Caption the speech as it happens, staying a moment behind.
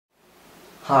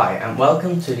Hi and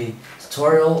welcome to the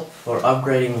tutorial for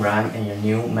upgrading RAM in your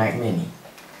new Mac Mini.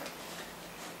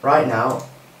 Right now,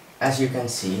 as you can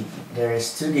see, there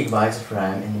is 2 GB of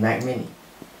RAM in the Mac Mini.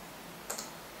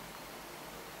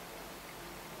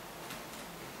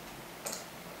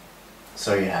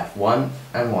 So you have 1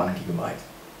 and 1 GB.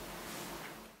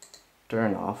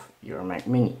 Turn off your Mac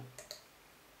Mini.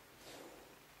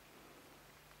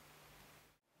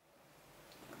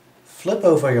 Flip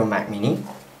over your Mac Mini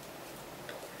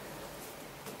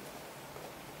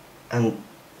and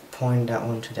point that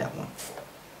one to that one.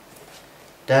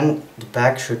 Then the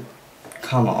back should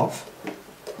come off.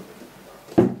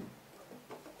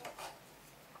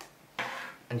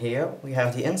 And here we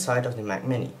have the inside of the Mac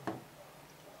Mini.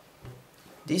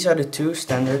 These are the 2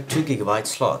 standard 2 GB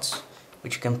slots,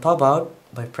 which you can pop out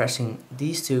by pressing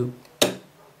these 2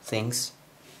 things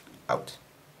out.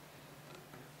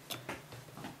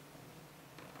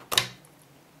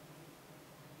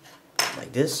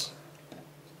 Like this.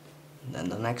 And then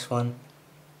the next one.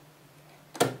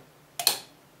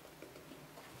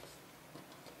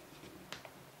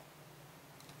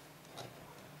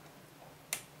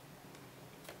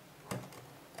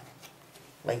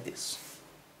 Like this.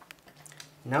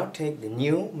 Now take the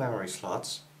new memory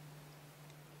slots.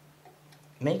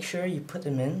 Make sure you put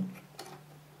them in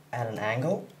at an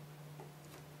angle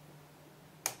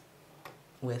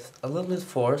with a little bit of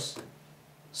force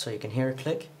so you can hear a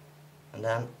click, and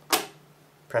then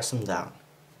press them down.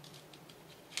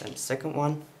 Then the second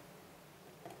one,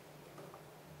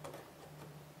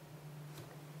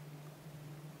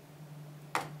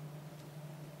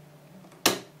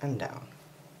 and down.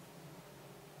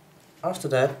 After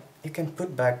that, you can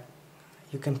put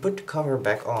the cover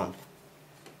back on.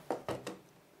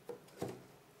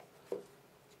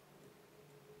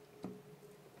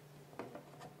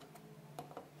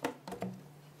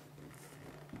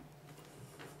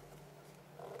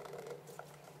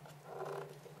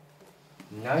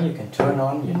 Now you can turn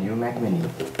on your new Mac Mini.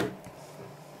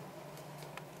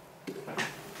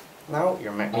 Now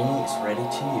your Mac Mini is ready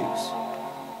to use.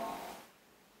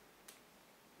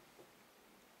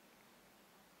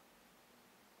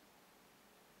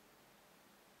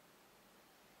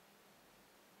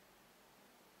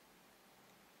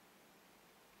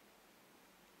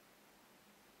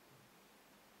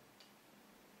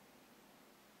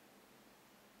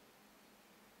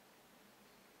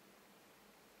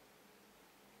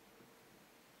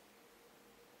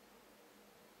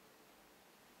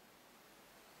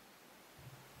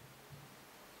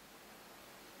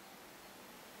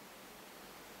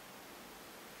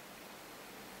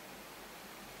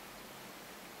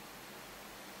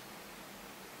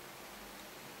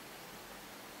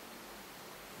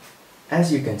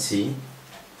 As you can see,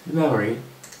 the memory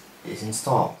is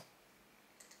installed.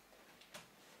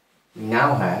 We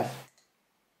now have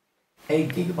 8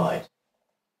 GB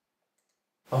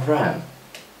of RAM,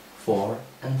 4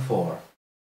 and 4.